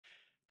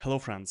Hello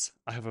friends,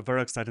 I have a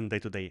very exciting day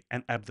today.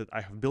 An app that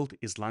I have built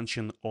is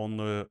launching on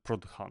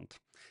ProductHunt.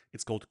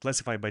 It's called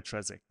Classify by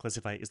Trezy.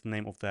 Classify is the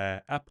name of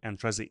the app and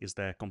Trezy is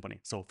the company,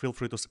 so feel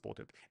free to support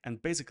it.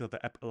 And basically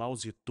the app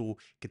allows you to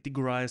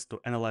categorize, to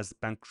analyze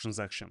bank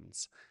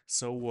transactions.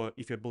 So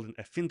if you're building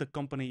a fintech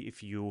company,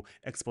 if you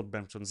export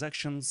bank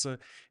transactions,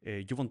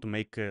 you want to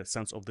make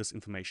sense of this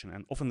information.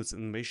 And often this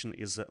information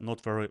is not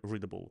very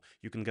readable.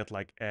 You can get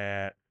like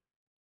a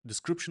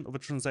description of a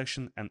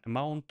transaction and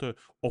amount.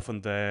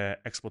 Often the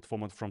export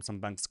format from some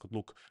banks could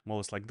look more or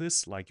less like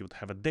this, like you would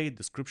have a date,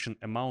 description,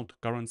 amount,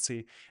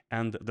 currency,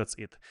 and that's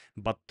it.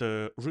 But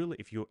really,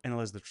 if you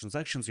analyze the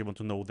transactions, you want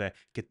to know the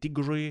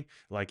category,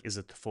 like is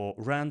it for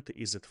rent,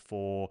 is it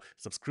for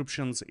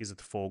subscriptions, is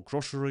it for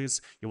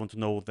groceries? You want to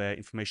know the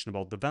information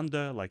about the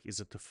vendor, like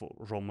is it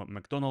from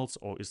McDonald's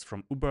or is it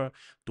from Uber,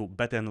 to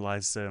better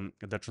analyze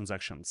the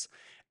transactions.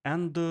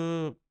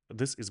 And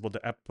this is what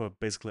the app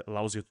basically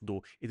allows you to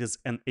do. It is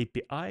an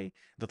API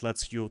that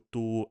lets you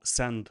to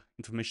send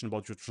information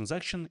about your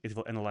transaction. It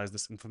will analyze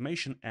this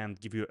information and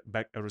give you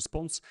back a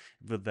response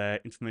with the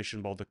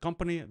information about the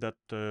company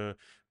that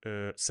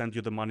send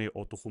you the money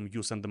or to whom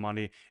you send the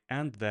money,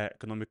 and the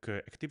economic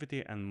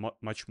activity, and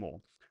much more.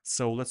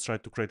 So let's try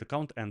to create an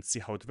account and see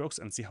how it works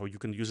and see how you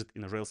can use it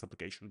in a Rails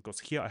application. Because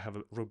here I have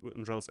a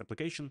Rails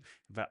application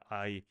that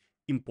I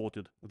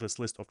imported this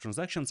list of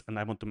transactions, and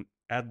I want to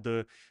add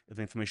the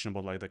information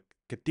about like the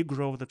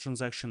category of the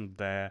transaction,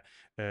 the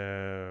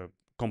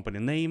company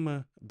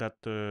name that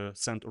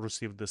sent or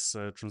received this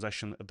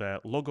transaction,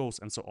 the logos,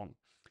 and so on.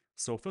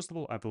 So first of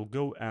all, I will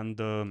go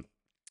and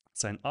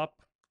sign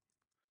up.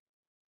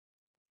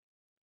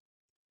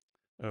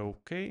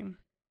 Okay,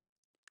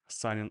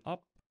 signing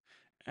up.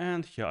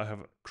 And here I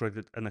have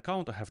created an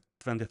account. I have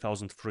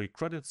 20,000 free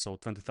credits, so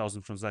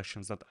 20,000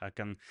 transactions that I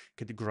can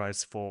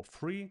categorize for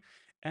free.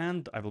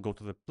 And I will go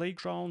to the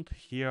playground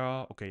here.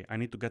 Okay, I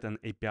need to get an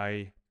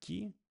API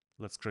key.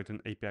 Let's create an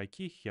API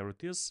key. Here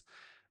it is.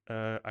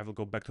 I will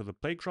go back to the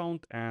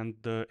playground, and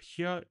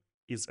here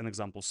is an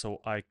example. So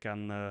I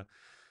can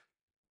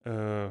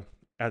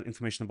add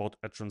information about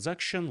a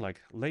transaction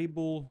like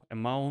label,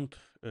 amount,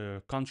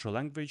 country,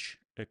 language.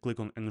 Click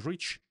on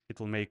enrich.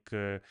 It will make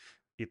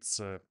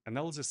its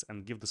analysis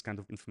and give this kind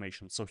of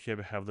information. So here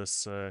we have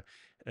this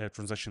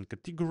transaction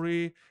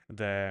category,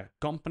 the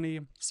company.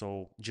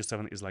 So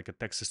G7 is like a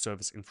taxi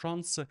service in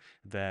France,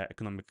 the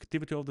economic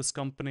activity of this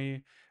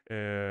company,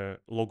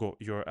 logo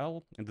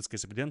URL. In this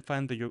case, we didn't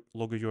find the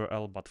logo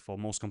URL, but for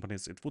most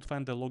companies, it would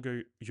find the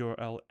logo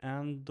URL,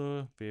 and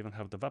we even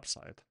have the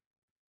website.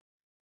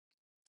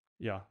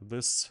 Yeah,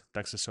 this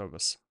taxi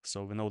service.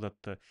 So we know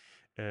that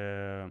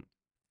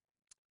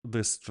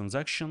this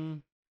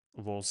transaction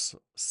was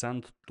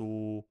sent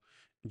to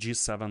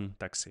G7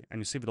 taxi. And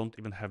you see we don't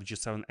even have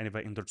G7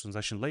 anywhere in the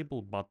transaction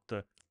label, but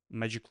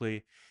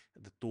magically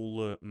the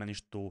tool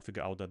managed to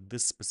figure out that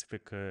this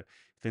specific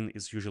thing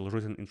is usually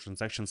written in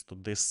transactions to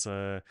this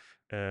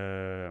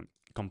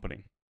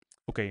company.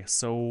 Okay,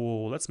 so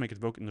let's make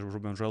it work in the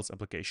Ruby on Rails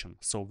application.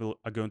 So we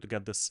are going to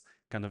get this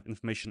kind of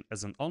information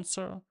as an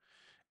answer,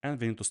 and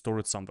we need to store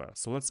it somewhere.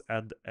 So let's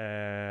add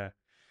a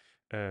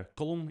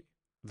column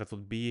that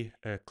would be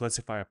a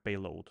classifier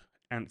payload,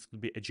 and it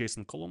would be a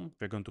JSON column.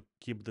 We're going to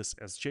keep this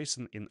as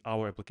JSON in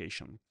our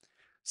application.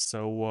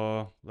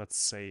 So let's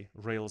say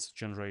Rails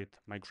generate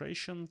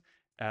migration,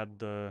 add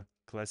the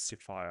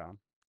classifier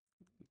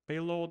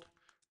payload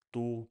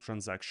to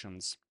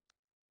transactions.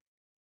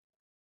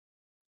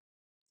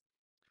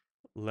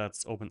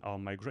 Let's open our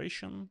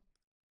migration,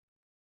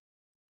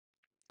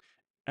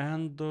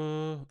 and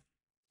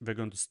we're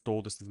going to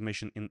store this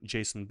information in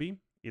JSONB.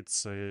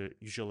 It's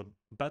usually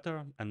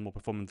better and more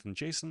performant than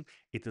JSON.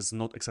 It is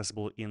not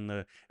accessible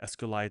in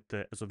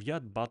SQLite as of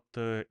yet, but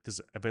it is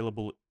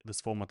available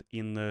this format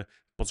in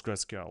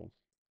PostgreSQL.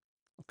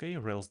 Okay,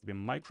 Rails.DB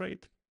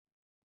migrate.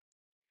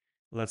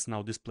 Let's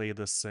now display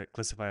this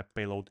classifier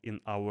payload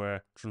in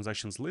our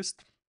transactions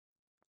list.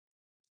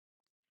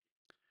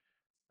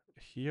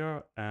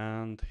 Here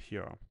and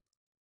here.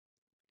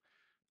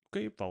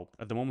 Okay, well,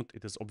 at the moment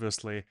it is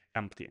obviously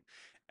empty.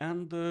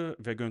 And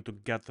we're going to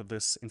get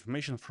this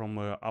information from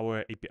our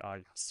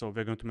API. So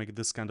we're going to make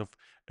this kind of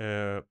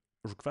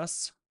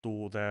requests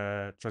to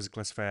the Trezy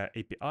Classifier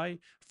API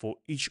for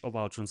each of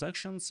our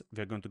transactions.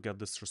 We're going to get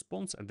this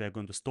response, and we're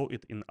going to store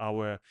it in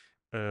our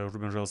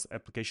Ruby on Rails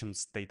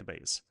applications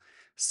database.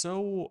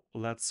 So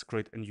let's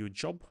create a new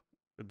job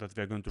that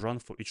we're going to run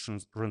for each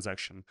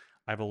transaction.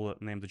 I will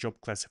name the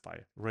job Classify.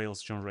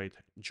 Rails generate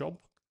job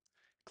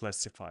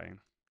classify.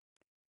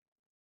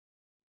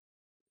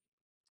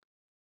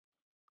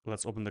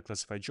 Let's open the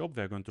classify job.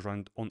 We're going to run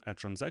it on a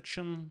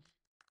transaction.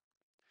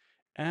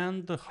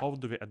 And how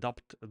do we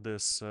adapt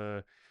this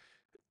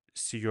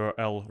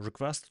CURL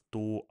request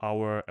to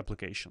our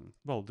application?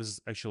 Well, this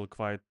is actually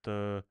quite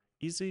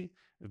easy.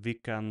 We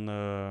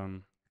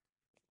can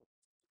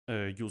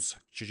use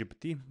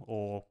ChatGPT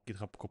or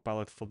GitHub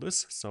Copilot for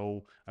this.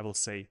 So I will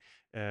say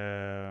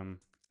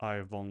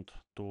I want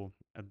to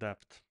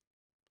adapt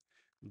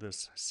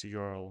this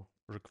CURL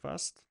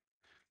request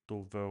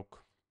to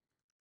work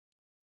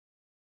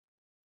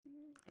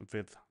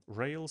with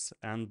Rails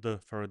and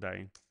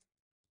Faraday.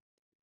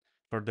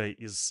 Faraday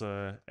is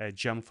a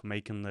gem for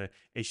making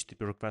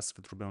HTTP requests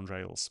with Ruby on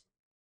Rails.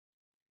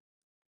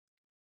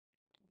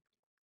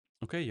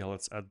 Okay, yeah,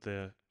 let's add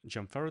the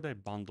gem Faraday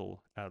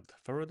bundle, add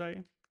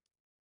Faraday.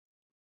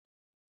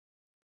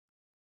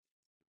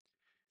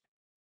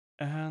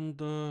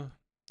 And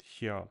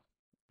here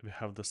we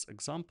have this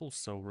example.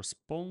 So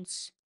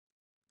response,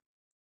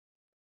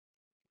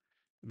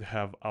 we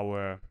have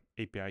our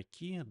API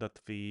key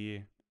that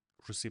we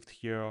received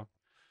here.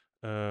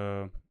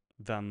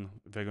 Then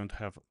we're going to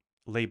have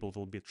label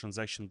will be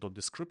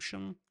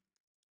transaction.description,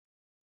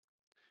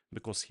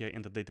 because here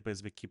in the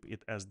database we keep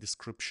it as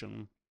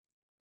description.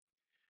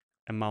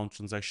 Amount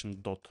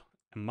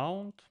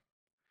transaction.amount.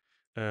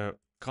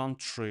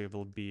 Country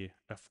will be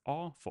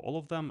FR for all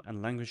of them,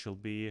 and language will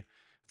be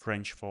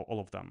French for all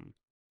of them.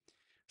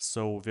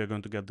 So we're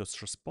going to get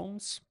this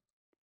response,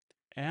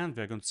 and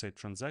we're going to say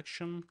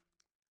transaction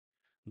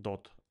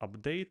dot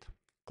update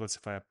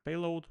classifier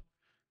payload.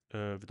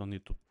 We don't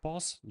need to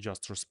pass,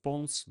 just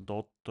response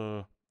dot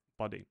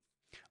body.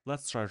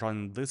 Let's try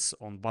running this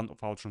on one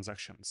of our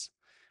transactions.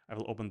 I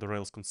will open the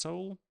Rails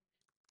console.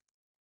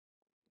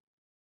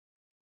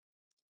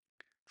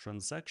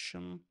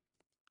 Transaction,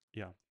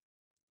 yeah,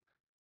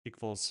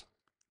 equals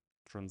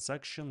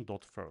transaction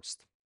dot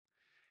first.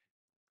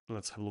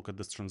 Let's have a look at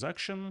this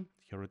transaction.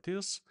 Here it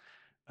is.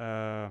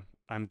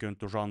 I'm going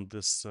to run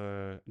this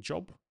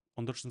job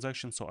on the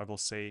transaction, so I will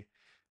say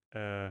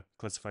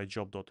classify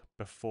job dot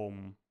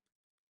perform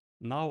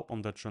now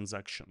on the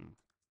transaction.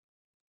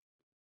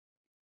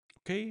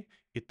 Okay,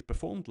 it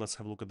performed. Let's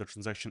have a look at the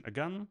transaction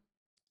again.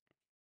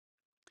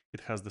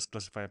 It has this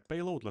classifier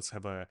payload. Let's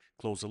have a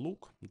closer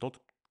look. Dot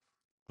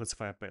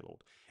classifier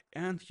payload.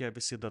 And here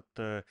we see that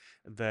the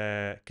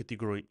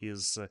category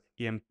is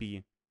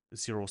EMP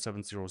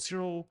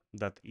 0700,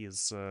 that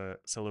is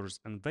salaries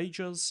and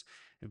wages.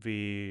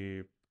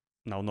 We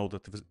now know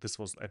that this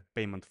was a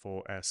payment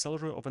for a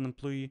salary of an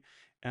employee,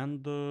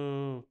 and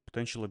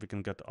potentially we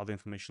can get other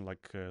information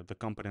like the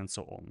company and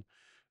so on.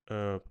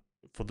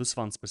 For this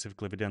one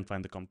specifically, we didn't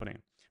find the company.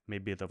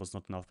 Maybe there was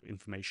not enough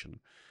information.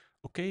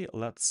 Okay,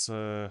 let's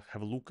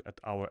have a look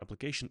at our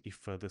application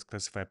if this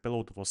classifier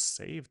payload was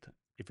saved,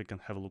 if we can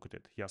have a look at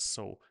it. Yes,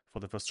 so for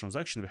the first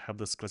transaction, we have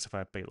this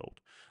classifier payload.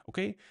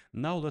 Okay,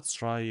 now let's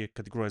try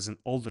categorizing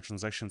all the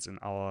transactions in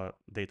our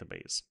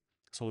database.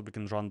 So we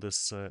can run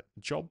this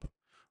job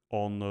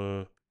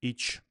on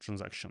each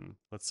transaction.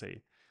 Let's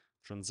say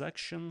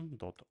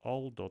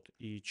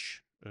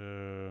transaction.all.each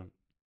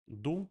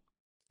do.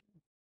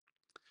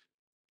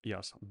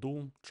 Yes,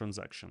 do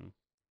transaction.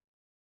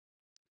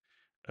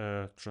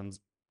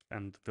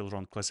 And we'll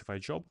run classify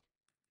job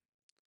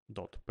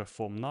dot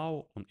perform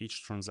now on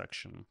each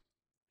transaction.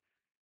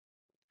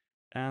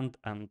 And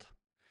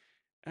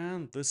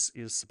this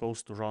is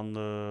supposed to run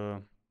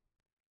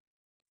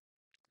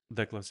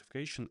the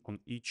classification on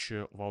each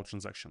of our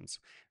transactions.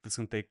 This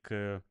can take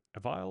a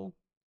while.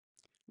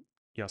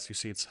 Yes, you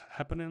see it's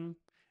happening.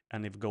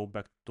 And if we go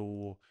back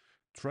to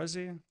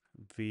Trezy,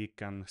 we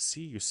can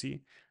see, you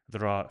see,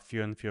 there are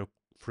fewer and fewer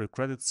free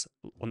credits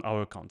on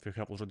our account. We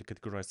have already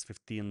categorized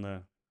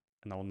 15,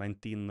 now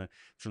 19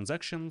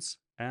 transactions,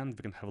 and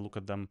we can have a look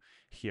at them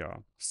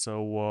here.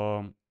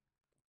 So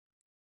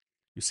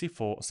you see,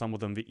 for some of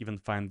them, we even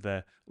find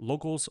the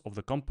logos of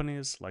the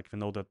companies. Like we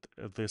know that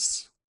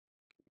this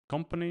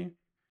company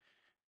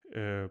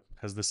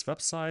has this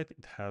website.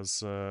 It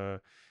has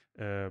a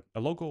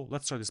logo.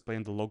 Let's try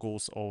displaying the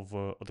logos of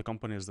the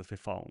companies that we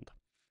found.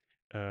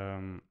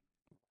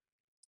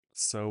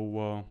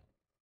 So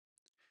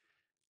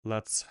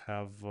let's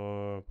have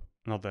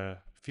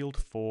another field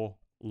for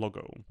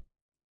logo.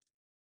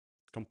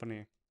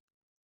 Company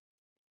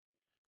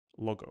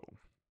logo.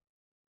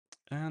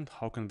 And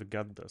how can we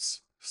get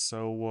this?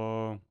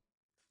 So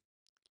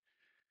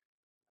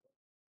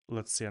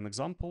let's see an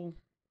example.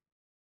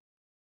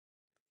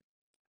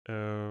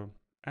 And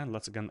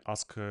let's again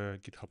ask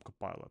GitHub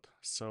Copilot.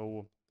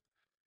 So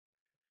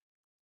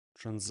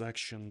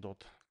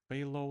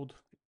transaction.payload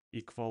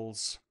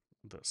equals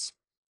this.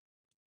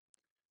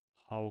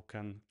 How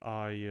can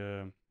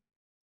I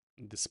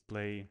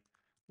display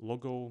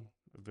logo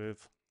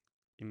with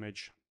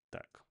image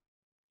tag?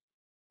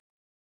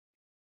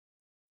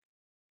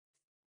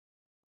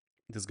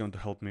 It is going to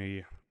help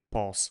me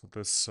parse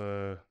this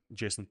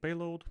JSON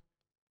payload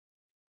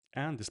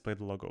and display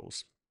the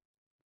logos.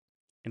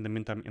 In the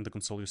meantime, in the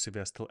console, you see we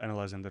are still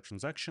analyzing the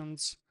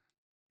transactions.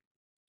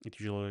 It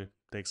usually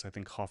takes, I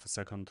think, half a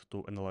second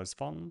to analyze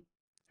one.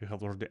 We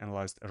have already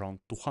analyzed around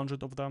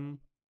 200 of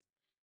them.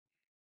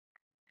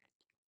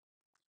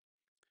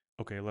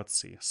 Okay, let's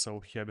see.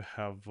 So here we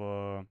have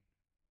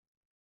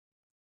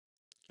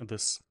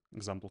this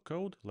example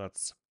code.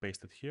 Let's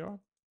paste it here.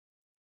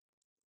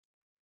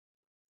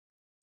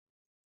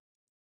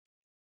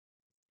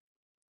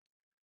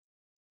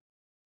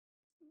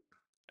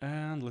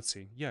 And let's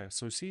see. Yeah,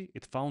 so you see,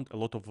 it found a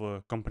lot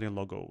of company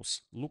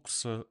logos.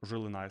 Looks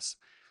really nice.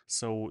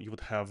 So you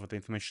would have the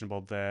information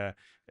about the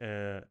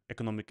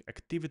economic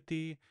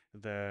activity,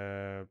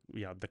 the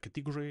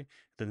category,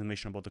 the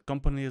information about the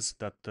companies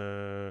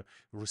that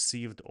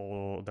received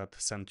or that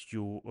sent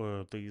you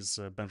these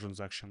bank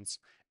transactions,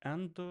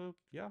 and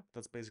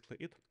that's basically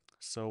it.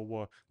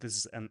 So this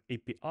is an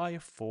API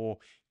for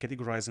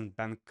categorizing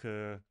bank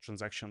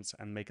transactions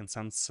and making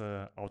sense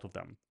out of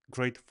them.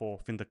 Great for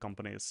fintech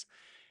companies.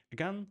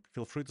 Again,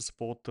 feel free to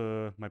support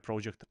my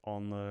project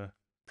on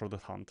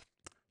ProductHunt.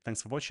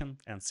 Thanks for watching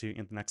and see you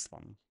in the next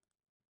one.